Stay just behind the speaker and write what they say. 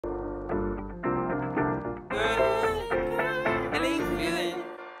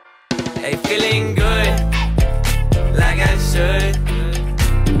Hey, feeling good, like I should.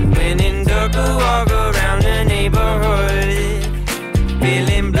 When in dark, I walk around the neighborhood.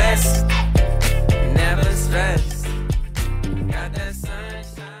 Feeling blessed, never stressed. Got that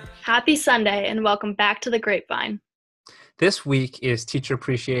sunshine. Happy Sunday and welcome back to the GrapeVine. This week is Teacher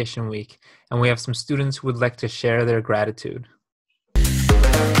Appreciation Week, and we have some students who would like to share their gratitude.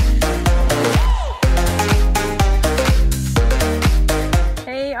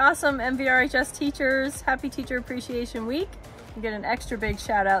 Hey, awesome MVRHS teachers. Happy Teacher Appreciation Week. You get an extra big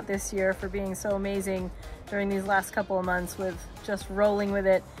shout out this year for being so amazing during these last couple of months with just rolling with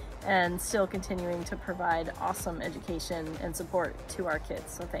it and still continuing to provide awesome education and support to our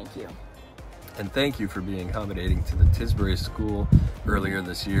kids. So thank you. And thank you for being accommodating to the Tisbury School earlier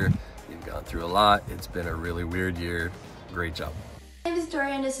this year. You've gone through a lot. It's been a really weird year. Great job. My name is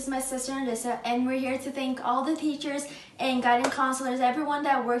Doria and this is my sister Alyssa, and we're here to thank all the teachers and guidance counselors, everyone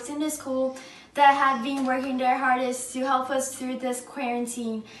that works in the school that have been working their hardest to help us through this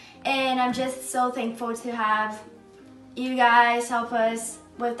quarantine. And I'm just so thankful to have you guys help us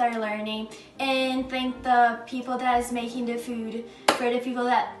with our learning, and thank the people that is making the food for the people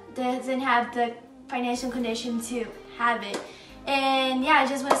that doesn't have the financial condition to have it. And yeah, I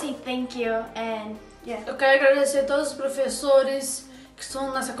just want to say thank you. And yeah. Eu quero agradecer a todos os professores que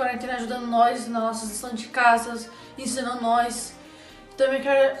estão nessa quarentena ajudando nós na nossa lição de casas, ensinando nós. Também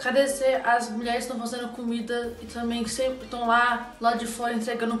quero agradecer as mulheres que estão fazendo comida e também que sempre estão lá de fora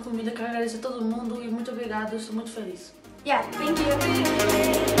entregando comida. Quero agradecer a todo mundo e muito obrigado, eu estou muito feliz. Yeah, thank you.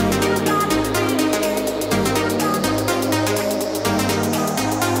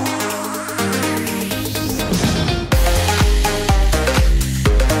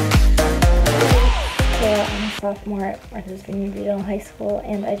 I'm a sophomore at Martha's Vineyard Regional High School,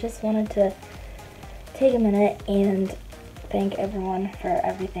 and I just wanted to take a minute and thank everyone for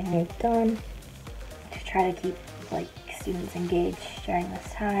everything we've done to try to keep students engaged during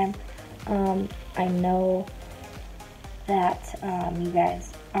this time. I know that you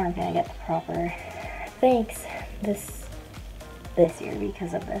guys aren't going to get the proper thanks this year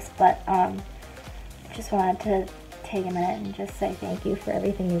because of this, but just wanted to take a minute and just say thank you for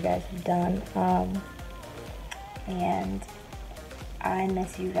everything you guys have done. And I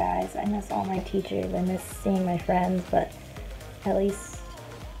miss you guys. I miss all my teachers. I miss seeing my friends, but at least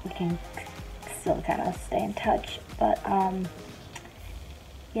we can still kind of stay in touch. But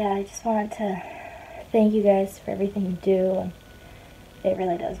yeah, I just wanted to thank you guys for everything you do, and it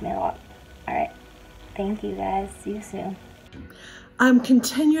really does mean a lot. Alright, thank you guys. See you soon. I'm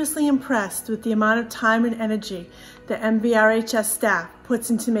continuously impressed with the amount of time and energy the MVRHS staff puts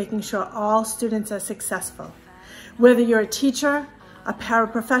into making sure all students are successful. Whether you're a teacher, a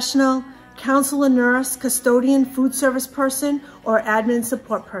paraprofessional, counselor, nurse, custodian, food service person, or admin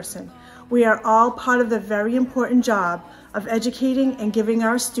support person, we are all part of the very important job of educating and giving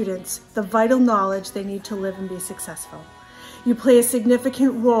our students the vital knowledge they need to live and be successful. You play a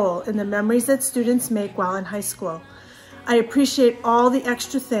significant role in the memories that students make while in high school. I appreciate all the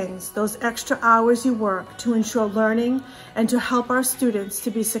extra things, those extra hours you work to ensure learning and to help our students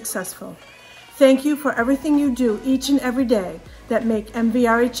to be successful. Thank you for everything you do each and every day that make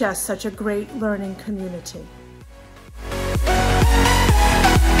MVRHS such a great learning community.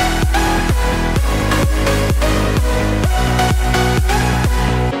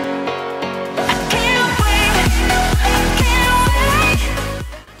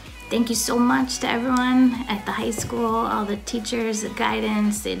 Thank you so much to everyone at the high school, all the teachers, the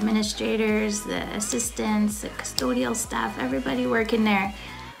guidance, the administrators, the assistants, the custodial staff, everybody working there.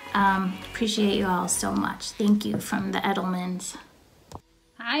 Appreciate you all so much. Thank you from the Edelmans.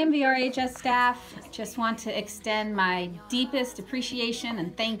 Hi, MVRHS staff. Just want to extend my deepest appreciation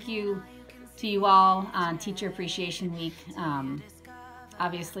and thank you to you all on Teacher Appreciation Week.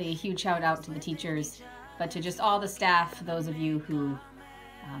 Obviously, a huge shout out to the teachers, but to just all the staff, those of you who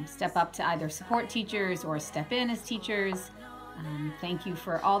step up to either support teachers or step in as teachers. Thank you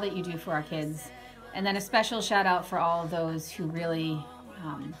for all that you do for our kids. And then a special shout out for all of those who really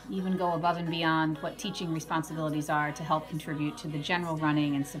even go above and beyond what teaching responsibilities are to help contribute to the general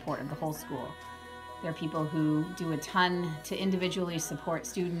running and support of the whole school. There are people who do a ton to individually support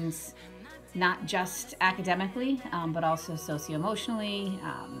students, not just academically, but also socio-emotionally,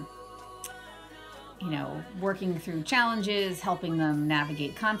 working through challenges, helping them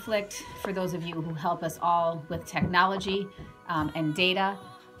navigate conflict. For those of you who help us all with technology and data,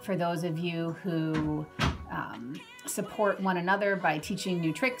 for those of you who support one another by teaching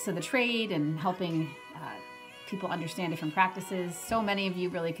new tricks of the trade and helping people understand different practices. So many of you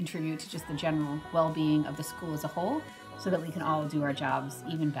really contribute to just the general well-being of the school as a whole so that we can all do our jobs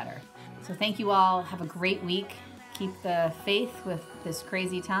even better. So thank you all. Have a great week. Keep the faith with this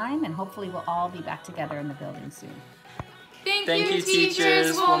crazy time, and hopefully we'll all be back together in the building soon. Thank you,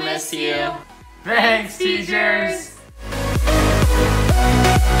 teachers. We'll miss you. Thanks, teachers.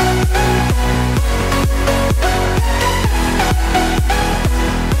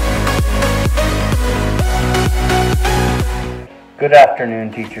 Good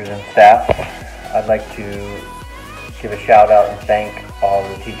afternoon, teachers and staff. I'd like to give a shout out and thank all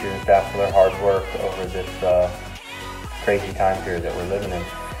the teachers and staff for their hard work over this crazy time period that we're living in.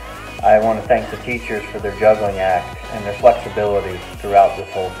 I want to thank the teachers for their juggling act and their flexibility throughout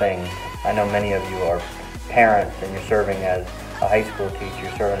this whole thing. I know many of you are parents and you're serving as a high school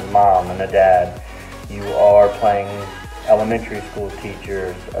teacher, serving a mom and a dad. You are playing elementary school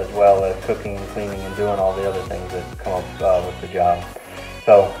teachers as well as cooking and cleaning and doing all the other things that come up with the job.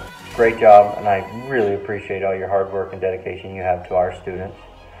 So, great job, and I really appreciate all your hard work and dedication you have to our students.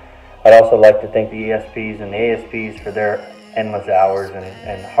 I'd also like to thank the ESPs and the ASPs for their endless hours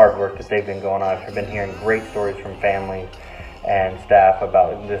and hard work that they've been going on. I've been hearing great stories from families and staff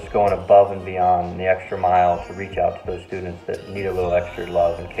about this going above and beyond the extra mile to reach out to those students that need a little extra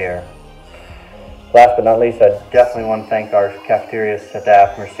love and care. Last but not least, I definitely want to thank our cafeteria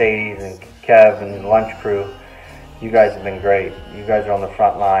staff, Mercedes and Kev and the lunch crew. You guys have been great. You guys are on the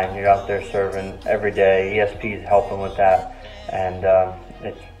front line. You're out there serving every day. ESP is helping with that. And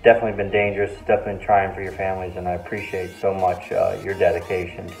it's definitely been dangerous. It's definitely been trying for your families. And I appreciate so much your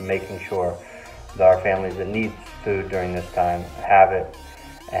dedication to making sure that our families that need food during this time have it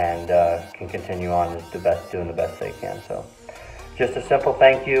and can continue on doing the best they can. So just a simple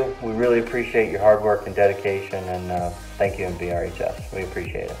thank you. We really appreciate your hard work and dedication. And thank you, MVRHS. We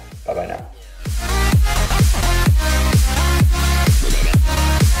appreciate it. Bye-bye now.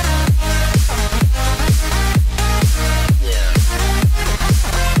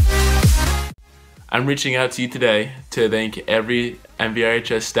 I'm reaching out to you today to thank every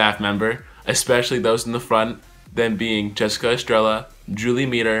MVRHS staff member, especially those in the front, them being Jessica Estrella, Julie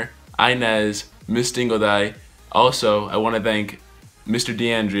Meter, Inez, Miss Dingodai. Also, I want to thank Mr.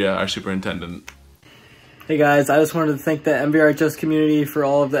 DeAndrea, our superintendent. Hey guys, I just wanted to thank the MVRHS community for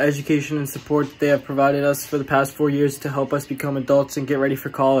all of the education and support that they have provided us for the past 4 years to help us become adults and get ready for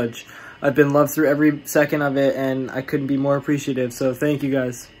college. I've been loved through every second of it, and I couldn't be more appreciative, so thank you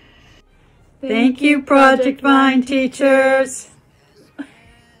guys. Thank you, Project Vine teachers.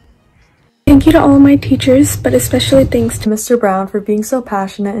 Thank you to all my teachers, but especially thanks to Mr. Brown for being so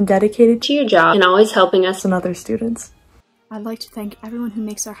passionate and dedicated to your job and always helping us and other students. I'd like to thank everyone who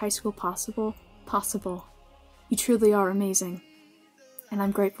makes our high school possible. You truly are amazing, and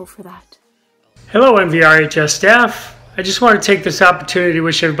I'm grateful for that. Hello, MVRHS staff. I just want to take this opportunity to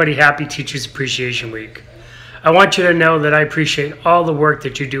wish everybody happy Teachers Appreciation Week. I want you to know that I appreciate all the work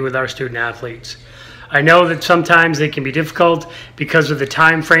that you do with our student athletes. I know that sometimes they can be difficult because of the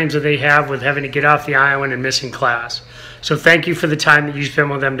time frames that they have with having to get off the island and missing class. So thank you for the time that you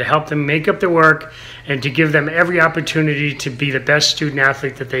spend with them to help them make up their work and to give them every opportunity to be the best student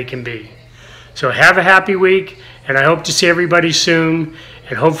athlete that they can be. So have a happy week, and I hope to see everybody soon,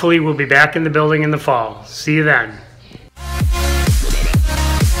 and hopefully we'll be back in the building in the fall. See you then.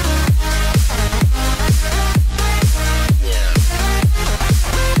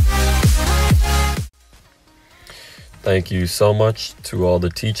 Thank you so much to all the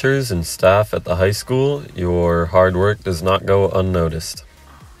teachers and staff at the high school. Your hard work does not go unnoticed.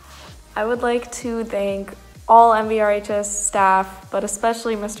 I would like to thank all MVRHS staff, but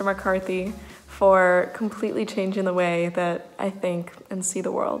especially Mr. McCarthy, for completely changing the way that I think and see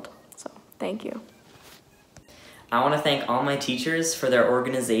the world. So, thank you. I want to thank all my teachers for their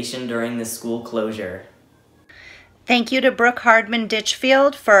organization during the school closure. Thank you to Brooke Hardman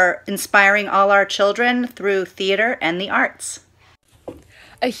Ditchfield for inspiring all our children through theater and the arts.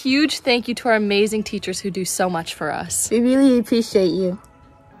 A huge thank you to our amazing teachers who do so much for us. We really appreciate you.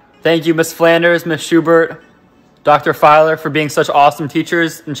 Thank you, Ms. Flanders, Ms. Schubert, Dr. Filer for being such awesome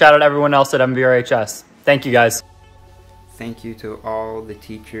teachers, and shout out everyone else at MVRHS. Thank you, guys. Thank you to all the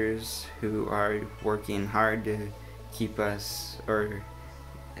teachers who are working hard to keep us or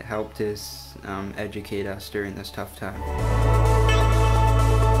helped us educate us during this tough time.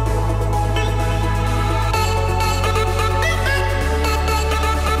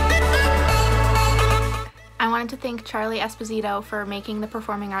 I wanted to thank Charlie Esposito for making the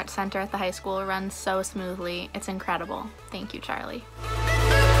Performing Arts Center at the high school run so smoothly. It's incredible. Thank you, Charlie.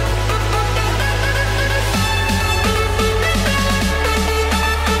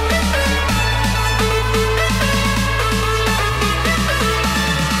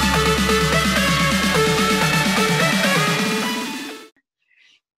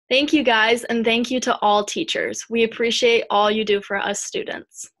 Thank you guys, and thank you to all teachers. We appreciate all you do for us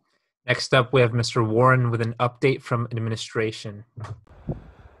students. Next up, we have Mr. Warren with an update from administration.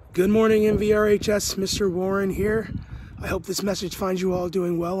 Good morning, MVRHS. Mr. Warren here. I hope this message finds you all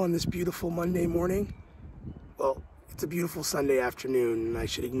doing well on this beautiful Monday morning. Well, it's a beautiful Sunday afternoon, and I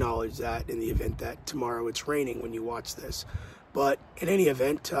should acknowledge that in the event that tomorrow it's raining when you watch this. But in any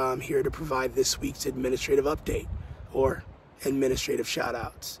event, I'm here to provide this week's administrative update, or administrative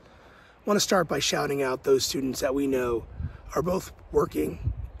shout-outs. I want to start by shouting out those students that we know are both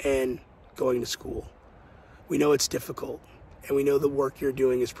working and going to school. We know it's difficult, and we know the work you're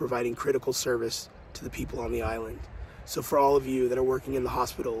doing is providing critical service to the people on the island. So for all of you that are working in the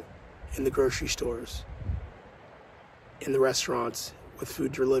hospital, in the grocery stores, in the restaurants, with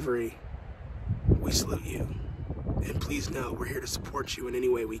food delivery, we salute you. And please know we're here to support you in any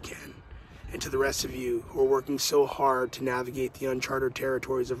way we can. And to the rest of you who are working so hard to navigate the uncharted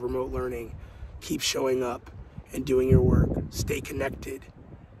territories of remote learning, keep showing up and doing your work. Stay connected.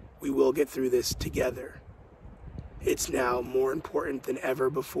 We will get through this together. It's now more important than ever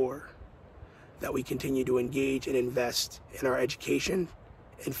before that we continue to engage and invest in our education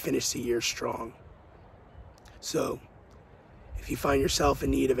and finish the year strong. So, if you find yourself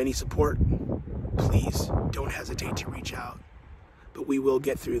in need of any support, please don't hesitate to reach out. But we will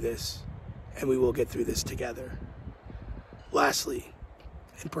get through this, and we will get through this together. Lastly,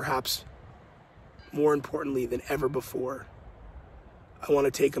 and perhaps more importantly than ever before, I want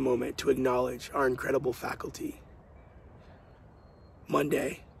to take a moment to acknowledge our incredible faculty.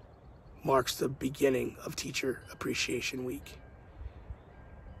 Monday marks the beginning of Teacher Appreciation Week.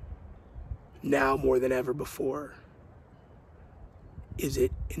 Now more than ever before, is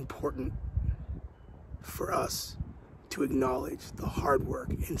it important for us to acknowledge the hard work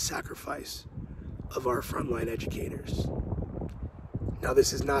and sacrifice of our frontline educators. Now,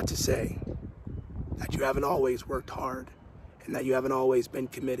 this is not to say that you haven't always worked hard and that you haven't always been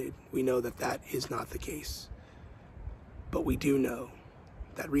committed. We know that that is not the case. But we do know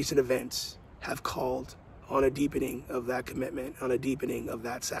that recent events have called on a deepening of that commitment, on a deepening of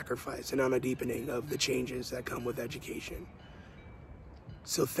that sacrifice, and on a deepening of the changes that come with education.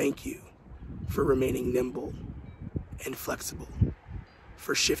 So thank you for remaining nimble and flexible,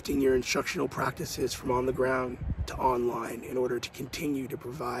 for shifting your instructional practices from on the ground to online in order to continue to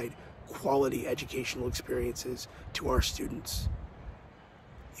provide quality educational experiences to our students.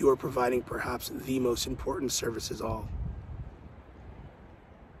 You are providing perhaps the most important services all.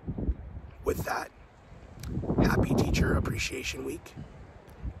 With that, happy Teacher Appreciation Week,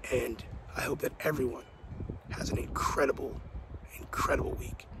 and I hope that everyone has an incredible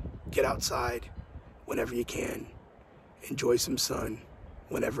week. Get outside whenever you can. Enjoy some sun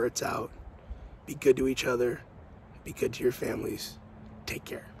whenever it's out. Be good to each other. Be good to your families. Take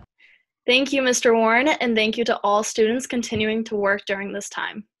care. Thank you, Mr. Warren, and thank you to all students continuing to work during this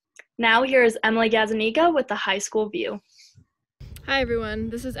time. Now here is Emily Gazzaniga with the High School View. Hi everyone,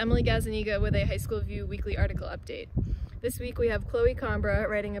 this is Emily Gazzaniga with a High School View weekly article update. This week we have Chloe Combra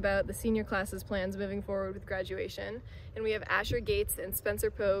writing about the senior classes plans moving forward with graduation, and we have Asher Gates and Spencer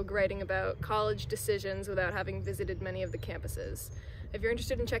Pogue writing about college decisions without having visited many of the campuses. If you're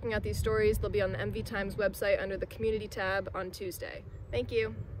interested in checking out these stories, they'll be on the MV Times website under the Community tab on Tuesday. Thank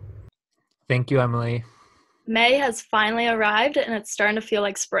you. Thank you, Emily. May has finally arrived and it's starting to feel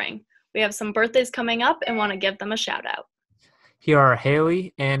like spring. We have some birthdays coming up and want to give them a shout out. Here are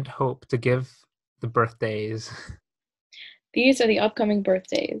Haley and Hope to give the birthdays. These are the upcoming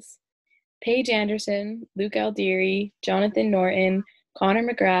birthdays: Paige Anderson, Luke Aldieri, Jonathan Norton, Connor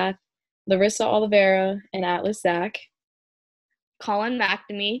McGrath, Larissa Oliveira, and Atlas Zach. Colin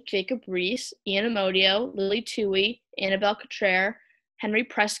McNamee, Jacob Reese, Ian Amodio, Lily Tui, Annabelle Cottrere, Henry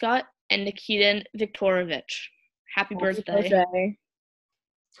Prescott, and Nikitan Viktorovich. Happy birthday.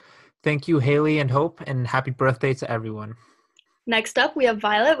 Thank you, Haley and Hope, and happy birthday to everyone. Next up, we have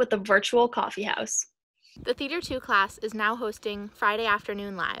Violet with the Virtual Coffee House. The Theater 2 class is now hosting Friday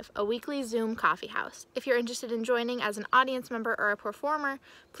Afternoon Live, a weekly Zoom coffee house. If you're interested in joining as an audience member or a performer,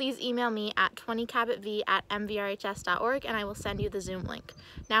 please email me at 20cabotv@mvrhs.org and I will send you the Zoom link.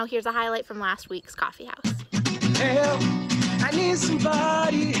 Now here's a highlight from last week's coffee house. Help, I need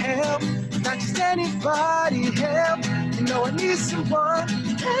somebody help, not just anybody help, you know I need someone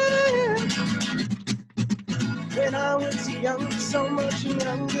help. When I was young, so much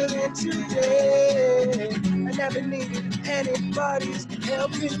younger than today, I never needed anybody's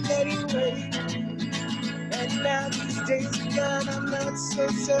help in any way. And now these days are gone, I'm not so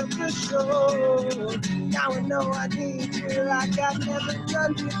self-assured. Now I know I need you like I've never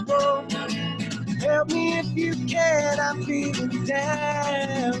done before. Help me if you can, I'm feeling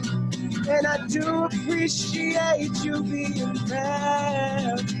down. And I do appreciate you being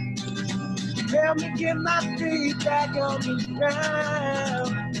proud. Help me get my feet back on the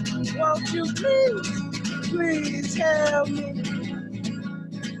ground. Won't you please help me?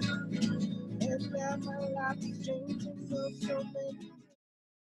 And now my life is changing so many.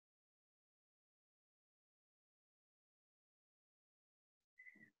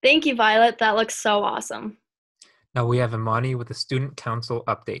 Thank you, Violet. That looks so awesome. Now we have Imani with a student council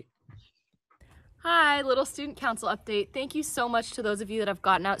update. Hi, little student council update. Thank you so much to those of you that have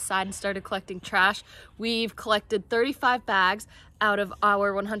gotten outside and started collecting trash. We've collected 35 bags out of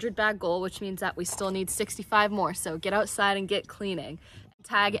our 100 bag goal, which means that we still need 65 more. So get outside and get cleaning.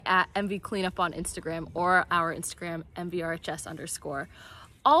 Tag at MV Cleanup on Instagram or our Instagram MVRHS_.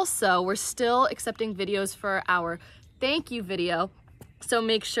 Also, we're still accepting videos for our thank you video. So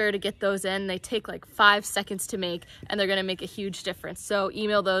make sure to get those in. They take like 5 seconds to make and they're gonna make a huge difference. So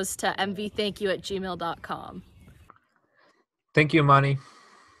email those to mvthankyou@gmail.com. Thank you, Imani.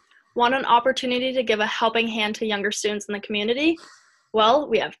 Want an opportunity to give a helping hand to younger students in the community? Well,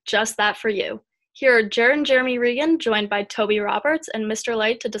 we have just that for you. Here are Jared and Jeremy Regan, joined by Toby Roberts and Mr.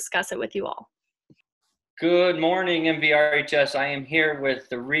 Light to discuss it with you all. Good morning, MVRHS. I am here with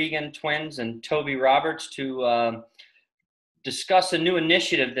the Regan twins and Toby Roberts to discuss a new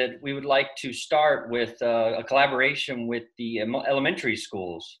initiative that we would like to start with a collaboration with the elementary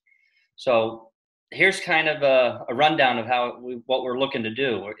schools. So here's kind of a rundown of what we're looking to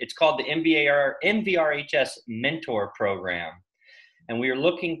do. It's called the MVRHS Mentor Program. And we are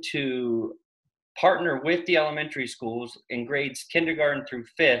looking to partner with the elementary schools in grades kindergarten through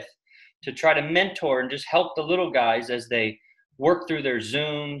 5th to try to mentor and just help the little guys as they work through their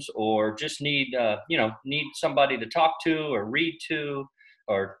Zooms or just need somebody to talk to or read to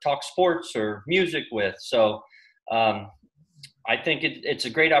or talk sports or music with. So I think it's a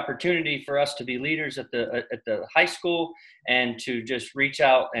great opportunity for us to be leaders at the high school and to just reach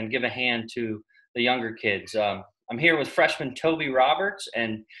out and give a hand to the younger kids. I'm here with freshman Toby Roberts,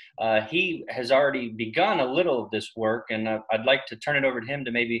 and he has already begun a little of this work, and I'd like to turn it over to him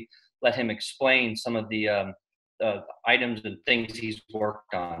to maybe let him explain some of the items and things he's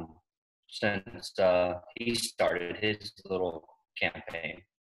worked on since he started his little campaign.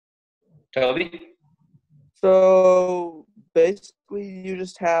 Toby? So basically you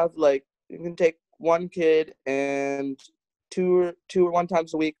just have you can take one kid and two or one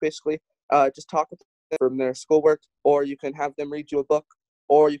times a week basically just talk with them from their schoolwork, or you can have them read you a book,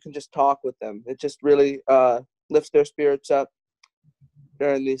 or you can just talk with them. It just really lifts their spirits up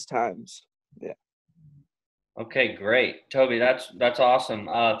during these times. Yeah. Okay, great. Toby, that's awesome.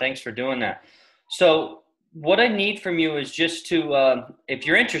 Thanks for doing that. So what I need from you is just to, if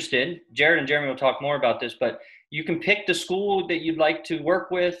you're interested, Jared and Jeremy will talk more about this, but you can pick the school that you'd like to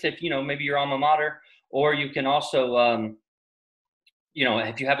work with if, maybe your alma mater, or you can also,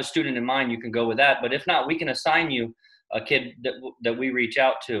 if you have a student in mind, you can go with that. But if not, we can assign you a kid that we reach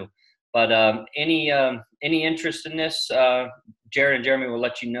out to. But any interest in this, Jared and Jeremy will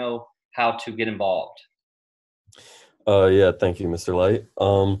let you know how to get involved. Yeah, thank you, Mr. Light.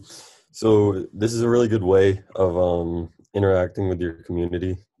 So this is a really good way of interacting with your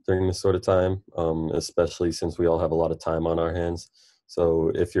community during this sort of time, especially since we all have a lot of time on our hands.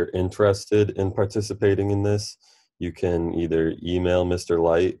 So if you're interested in participating in this, you can either email Mr.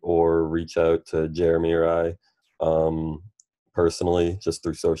 Light or reach out to Jeremy or I personally, just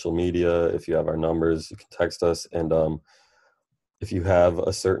through social media. If you have our numbers, you can text us. And if you have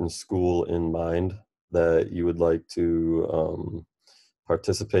a certain school in mind that you would like to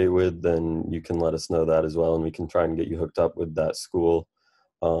participate with, then you can let us know that as well, and we can try and get you hooked up with that school.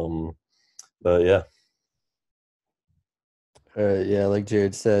 But yeah. Yeah, like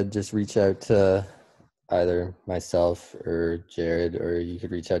Jared said, just reach out to either myself or Jared, or you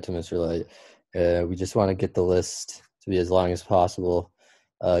could reach out to Mr. Light. We just want to get the list to be as long as possible,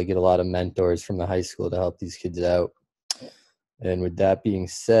 get a lot of mentors from the high school to help these kids out. And with that being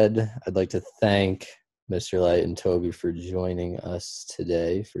said, I'd like to thank Mr. Light and Toby for joining us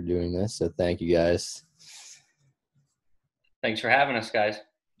today for doing this. So thank you guys. Thanks for having us, guys.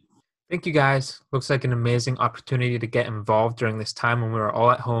 Thank you, guys. Looks like an amazing opportunity to get involved during this time when we were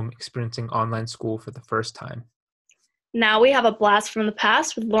all at home experiencing online school for the first time. Now we have a blast from the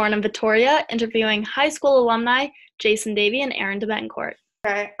past with Lauren and Victoria interviewing high school alumni Jason Davey and Aaron DeBencourt.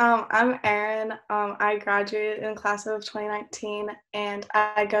 Okay, I'm Erin. I graduated in class of 2019, and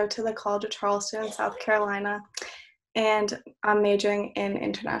I go to the College of Charleston in South Carolina, and I'm majoring in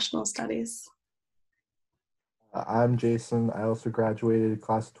international studies. I'm Jason. I also graduated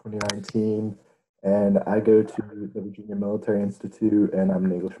class of 2019, and I go to the Virginia Military Institute, and I'm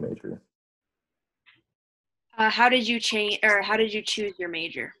an English major. How did you choose your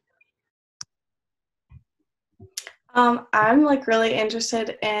major? I'm like really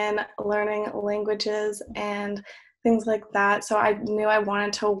interested in learning languages and things like that. So I knew I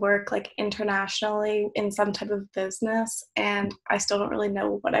wanted to work like internationally in some type of business, and I still don't really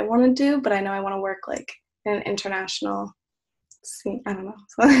know what I want to do, but I know I want to work like in an international scene. I don't know.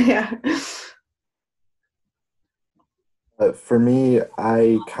 So, yeah. But for me,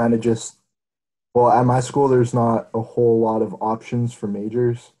 I kind of just, well, at my school, there's not a whole lot of options for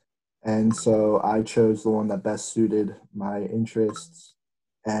majors. And so I chose the one that best suited my interests.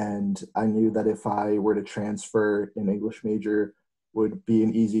 And I knew that if I were to transfer an English major, would be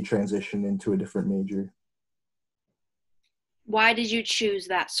an easy transition into a different major. Why did you choose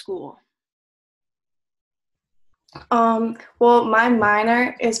that school? Well, my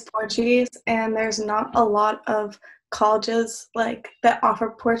minor is Portuguese, and there's not a lot of colleges like that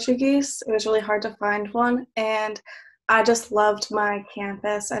offer Portuguese. It was really hard to find one, and I just loved my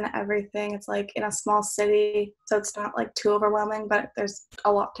campus and everything. It's like in a small city, so it's not like too overwhelming, but there's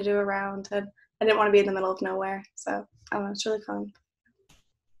a lot to do around, and I didn't want to be in the middle of nowhere. So I don't know, it's really fun.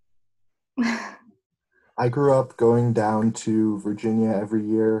 I grew up going down to Virginia every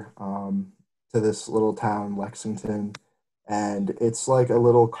year, to this little town, Lexington, and it's like a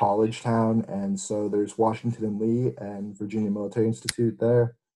little college town. And so there's Washington and Lee and Virginia Military Institute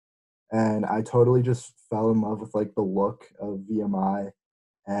there. And I totally just fell in love with like the look of VMI,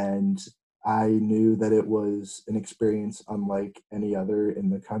 and I knew that it was an experience unlike any other in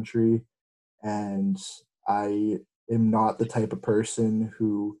the country. And I am not the type of person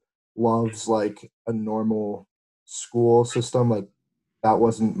who loves like a normal school system. Like that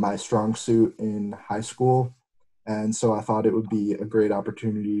wasn't my strong suit in high school. And so I thought it would be a great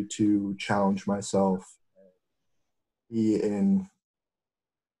opportunity to challenge myself, be in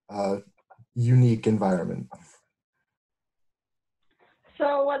a unique environment.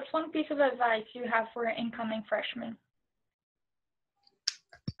 So, what's one piece of advice you have for incoming freshmen?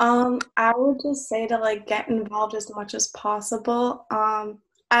 I would just say to like get involved as much as possible.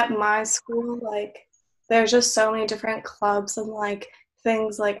 At my school, like there's just so many different clubs and like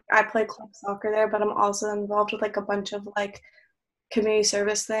things. Like I play club soccer there, but I'm also involved with like a bunch of like community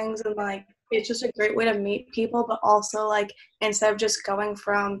service things, and like it's just a great way to meet people, but also like instead of just going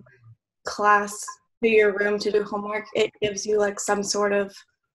from class to your room to do homework, it gives you like some sort of,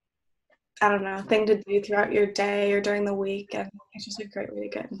 I don't know, thing to do throughout your day or during the week, and it's just a great way to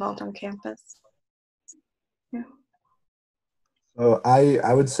get involved on campus. Yeah. So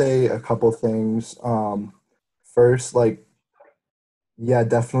I would say a couple things. First, like, yeah,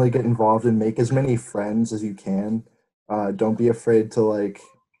 definitely get involved and make as many friends as you can. Don't be afraid to like,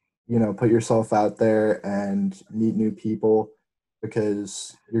 put yourself out there and meet new people,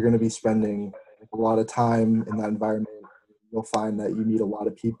 because you're going to be spending a lot of time in that environment. You'll find that you meet a lot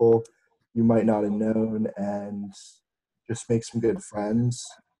of people you might not have known, and just make some good friends.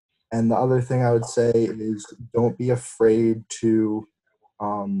 And the other thing I would say is don't be afraid to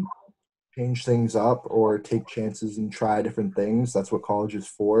um, change things up or take chances and try different things. That's what college is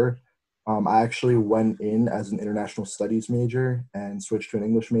for. I actually went in as an international studies major and switched to an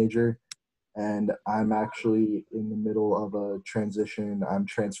English major. And I'm actually in the middle of a transition. I'm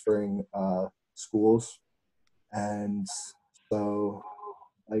transferring schools. And so,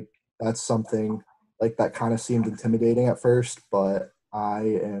 like, that's something like that kind of seemed intimidating at first, but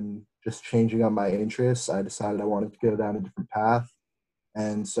I am just changing up my interests. I decided I wanted to go down a different path.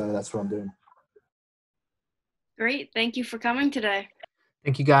 And so that's what I'm doing. Great. Thank you for coming today.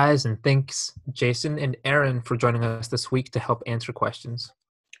 Thank you guys, and thanks Jason and Aaron for joining us this week to help answer questions.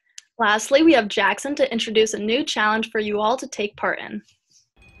 Lastly, we have Jackson to introduce a new challenge for you all to take part in.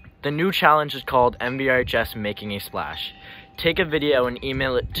 The new challenge is called MVRHS Making a Splash. Take a video and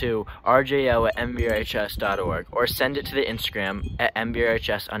email it to rjo@mvrhs.org or send it to the Instagram at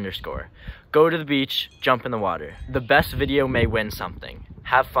mvrhs_. Go to the beach, jump in the water. The best video may win something.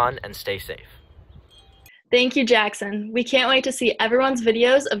 Have fun and stay safe. Thank you, Jackson. We can't wait to see everyone's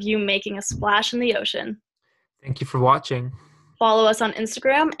videos of you making a splash in the ocean. Thank you for watching. Follow us on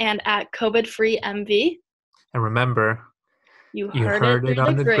Instagram and at COVID-free MV. And remember, you heard it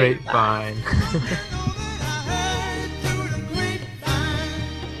on the grapevine.